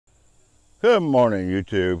Good morning,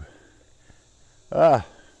 YouTube. Out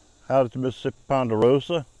at the Mississippi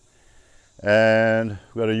Ponderosa, and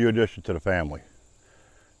we've got a new addition to the family.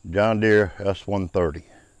 John Deere S130.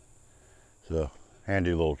 It's a handy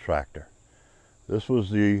little tractor. This was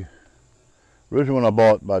the original one I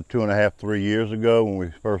bought about 2.5, 3 years ago when we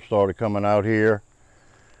first started coming out here.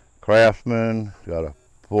 Craftsman, got a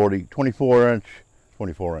 24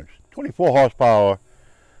 horsepower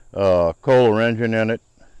Kohler engine in it,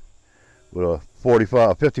 with a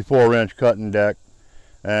 54-inch cutting deck,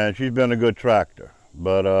 and she's been a good tractor.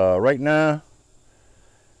 But right now,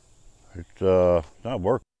 it's not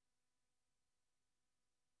working.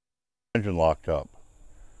 Engine locked up.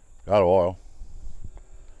 Got oil.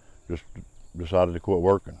 Just decided to quit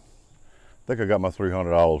working. I think I got my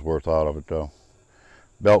 $300 worth out of it though.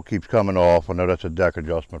 Belt keeps coming off. I know that's a deck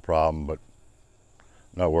adjustment problem, but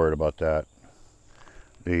not worried about that.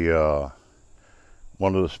 The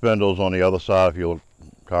one of the spindles on the other side, if you look,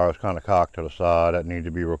 car is kind of cocked to the side, that needs to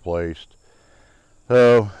be replaced.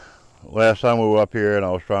 So last time we were up here and I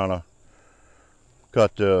was trying to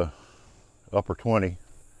cut the upper 20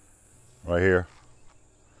 right here,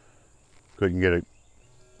 couldn't get it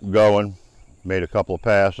going, made a couple of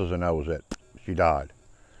passes and that was it. She died.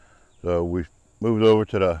 So we moved over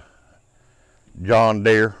to the John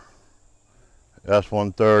Deere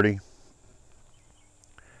S130,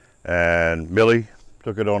 and Millie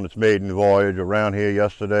took it on its maiden voyage around here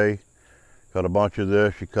yesterday. Cut a bunch of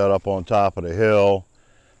this. She cut up on top of the hill,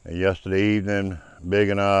 and yesterday evening Big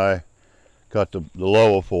and I cut the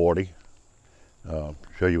lower 40.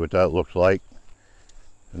 Show you what that looks like.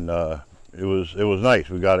 And it was nice.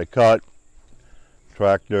 We got it cut.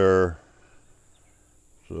 Tractor,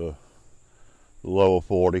 the lower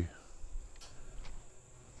 40,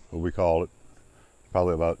 what we call it,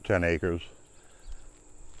 probably about 10 acres.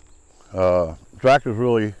 Tractor's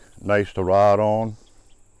really nice to ride on.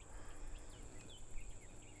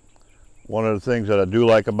 One of the things that I do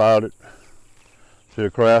like about it, see the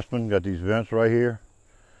Craftsman got these vents right here.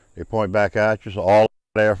 They point back at you, so all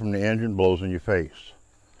the air from the engine blows in your face.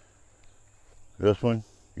 This one,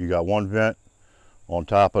 you got one vent on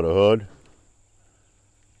top of the hood,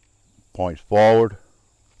 points forward.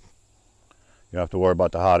 You don't have to worry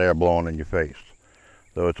about the hot air blowing in your face.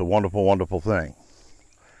 So it's a wonderful, wonderful thing.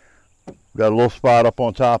 We got a little spot up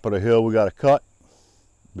on top of the hill we got to cut.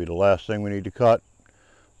 Be the last thing we need to cut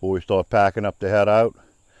before we start packing up to head out.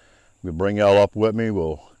 We'll bring y'all up with me.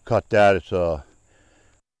 We'll cut that. It's a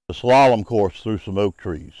slalom course through some oak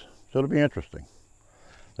trees. So it'll be interesting.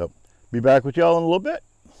 So be back with y'all in a little bit.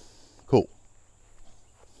 Cool.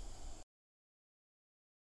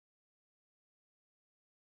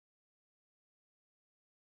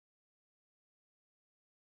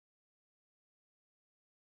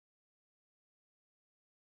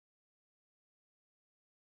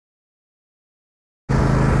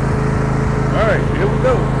 All right, here we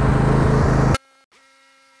go.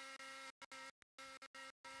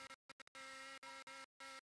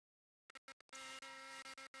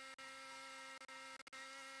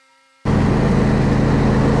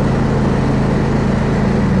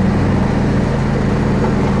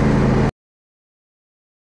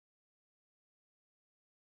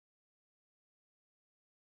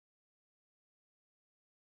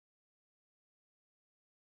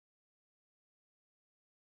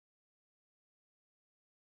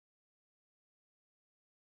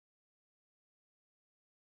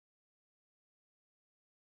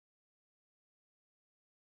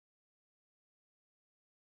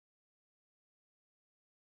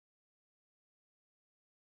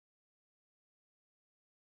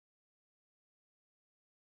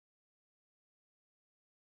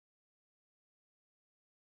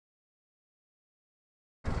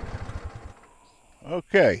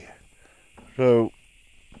 Okay, so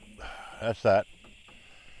that's that.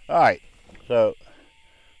 All right, so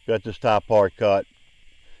got this top part cut.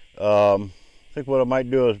 I think what I might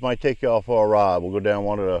do is might take y'all for a ride. We'll go down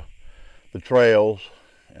one of the trails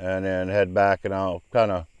and then head back, and I'll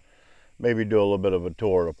kind of maybe do a little bit of a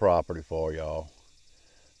tour of the property for y'all,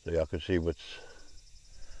 so y'all can see what's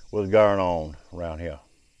going on around here.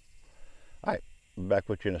 All right, back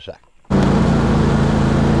with you in a sec.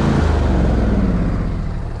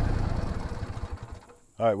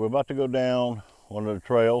 All right, we're about to go down one of the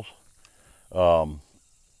trails.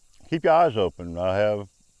 Keep your eyes open. I have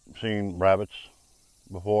seen rabbits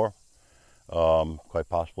before. Quite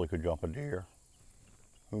possibly could jump a deer.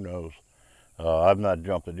 Who knows? I've not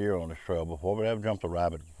jumped a deer on this trail before, but I've jumped a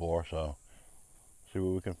rabbit before, so see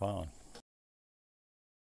what we can find.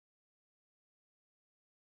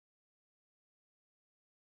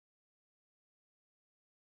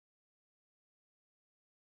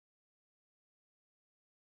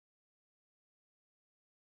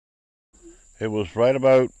 It was right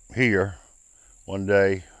about here one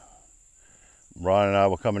day. Brian and I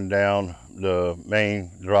were coming down the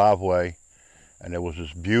main driveway, and there was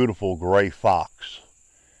this beautiful gray fox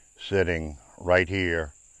sitting right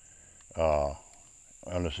here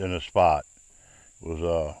in this spot. It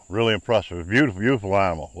was really impressive. It was a beautiful, beautiful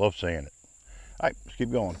animal. Love seeing it. All right, let's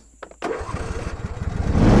keep going.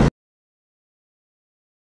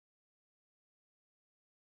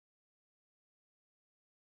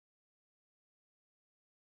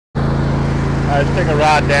 Let's take a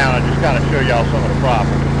ride down and just kind of show y'all some of the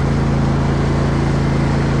property.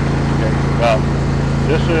 Okay, well,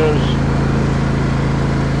 this is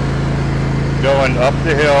going up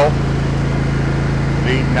the hill,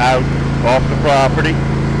 leading out off the property.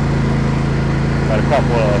 Got a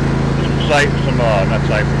couple of some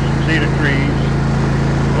cedar trees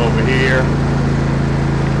over here.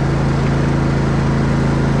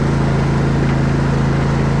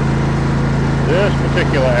 This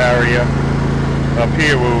particular area up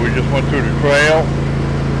here where we just went through the trail,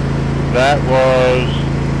 that was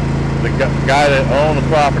the guy that owned the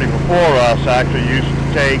property before us actually used to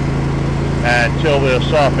take and till this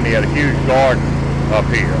up, and he had a huge garden up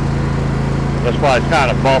here. That's why it's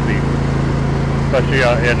kind of bumpy, especially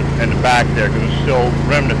in the back there, because there's still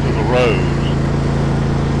remnants of the roads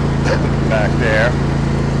back there.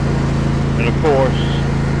 And of course,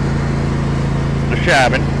 the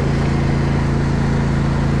Shabin,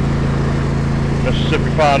 Mississippi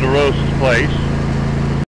Ponderosa's place.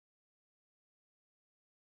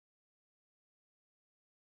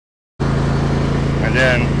 And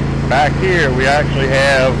then back here we actually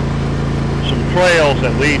have some trails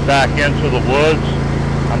that lead back into the woods.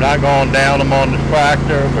 I'm not going down them on the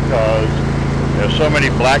tractor because there's so many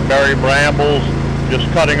blackberry brambles. Just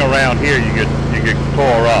cutting around here you get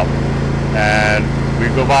tore up. And we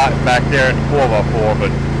go back there in the 4x4, but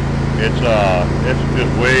it's just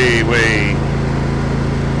way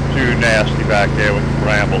too nasty back there with the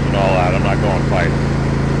brambles and all that. I'm not going to fight.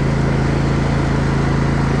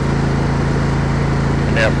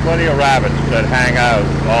 And they have plenty of rabbits that hang out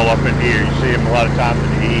all up in here. You see them a lot of times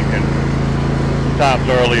in the evening, sometimes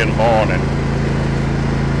early in the morning.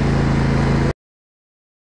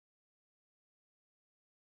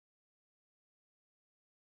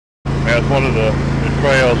 That's one of the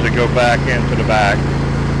trails that go back into the back.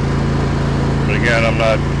 But again, I'm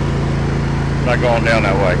not going down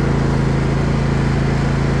that way.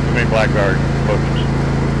 Too many blackberry bushes.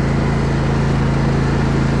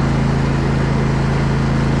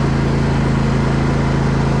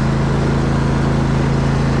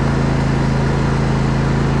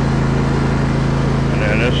 And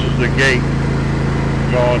then this is the gate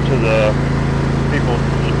going to the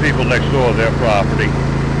people next door, their property.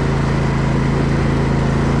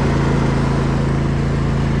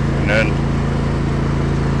 And then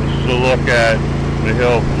to look at the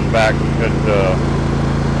hill from the back and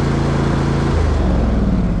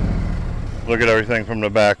look at everything from the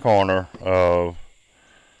back corner of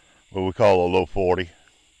what we call a low 40.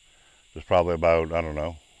 It's probably about, I don't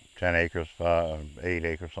know, 10 acres, 8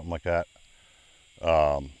 acres, something like that.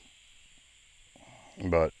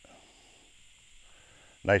 But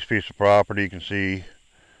nice piece of property. You can see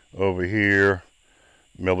over here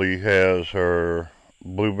Millie has her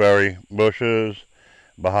blueberry bushes.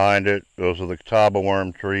 Behind it, those are the catawba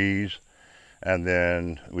worm trees, and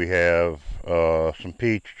then we have some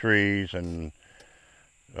peach trees and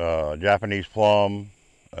Japanese plum,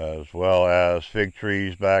 as well as fig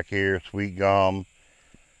trees back here, sweet gum,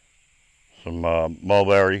 some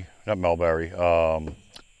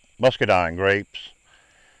muscadine grapes,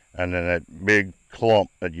 and then that big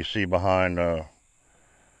clump that you see behind the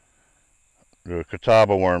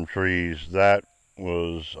catawba worm trees. That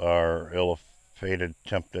was our ill-fated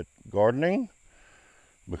attempt at gardening,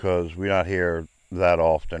 because we're not here that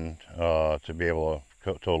often to be able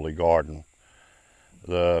to totally garden.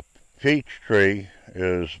 The peach tree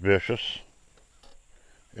is vicious.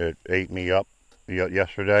 It ate me up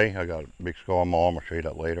yesterday. I got a big scar on my arm. I'll show you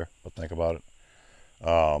that later, but think about it.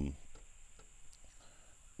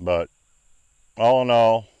 But all in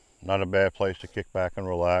all, not a bad place to kick back and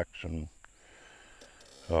relax, and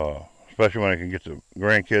especially when I can get the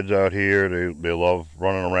grandkids out here. They love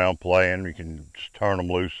running around playing. You can just turn them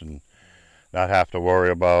loose and not have to worry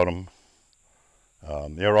about them.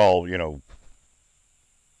 They're all, you know,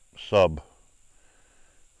 sub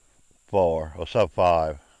 4 or sub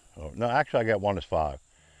 5. No, actually I got one that's 5.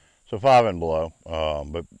 So 5 and below.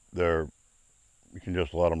 But you can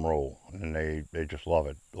just let them roll, and they just love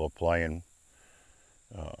it. They love playing.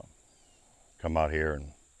 Come out here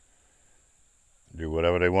and do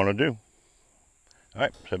whatever they want to do. All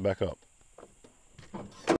right, set back up.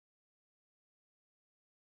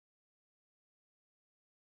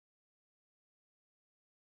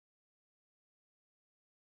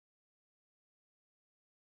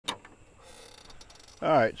 All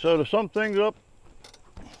right, so to sum things up,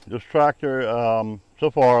 this tractor, so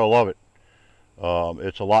far I love it.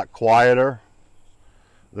 It's a lot quieter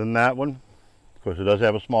than that one. Of course, it does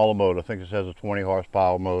have a smaller motor. I think this has a 20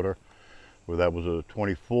 horsepower motor, where that was a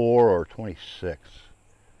 24 or 26.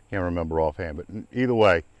 Can't remember offhand, but either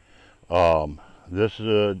way, this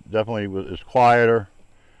definitely is quieter.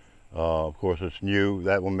 Of course, it's new.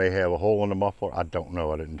 That one may have a hole in the muffler. I don't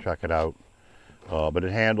know. I didn't check it out. But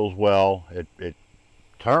it handles well. It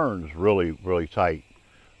turns really, really tight.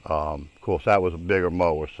 Of course, that was a bigger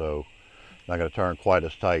mower, so not going to turn quite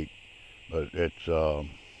as tight. But it's,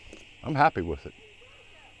 I'm happy with it.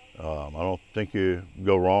 I don't think you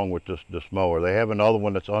go wrong with this mower. They have another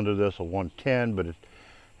one that's under this, a 110, but it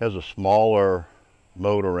has a smaller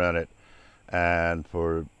motor in it. And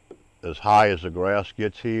for as high as the grass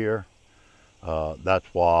gets here, that's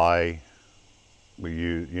why we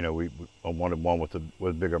use, we wanted one with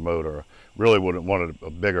a bigger motor. Really wouldn't want a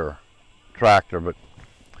bigger tractor, but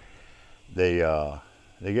they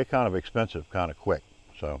get kind of expensive kind of quick.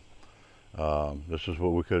 So this is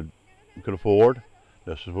what we could afford.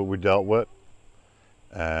 This is what we dealt with,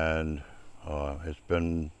 and it's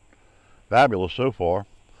been fabulous so far.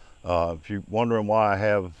 If you're wondering why I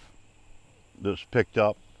have this picked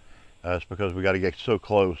up, it's because we got to get so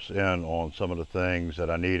close in on some of the things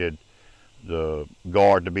that I needed the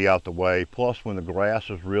guard to be out the way. Plus, when the grass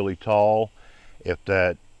is really tall, if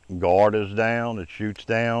that guard is down, it shoots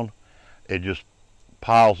down, it just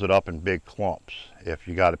piles it up in big clumps. If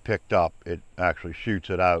you got it picked up, it actually shoots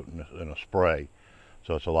it out in a spray,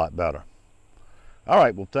 so it's a lot better. All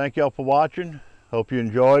right, well, thank y'all for watching. Hope you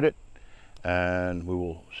enjoyed it, and we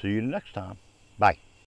will see you next time. Bye.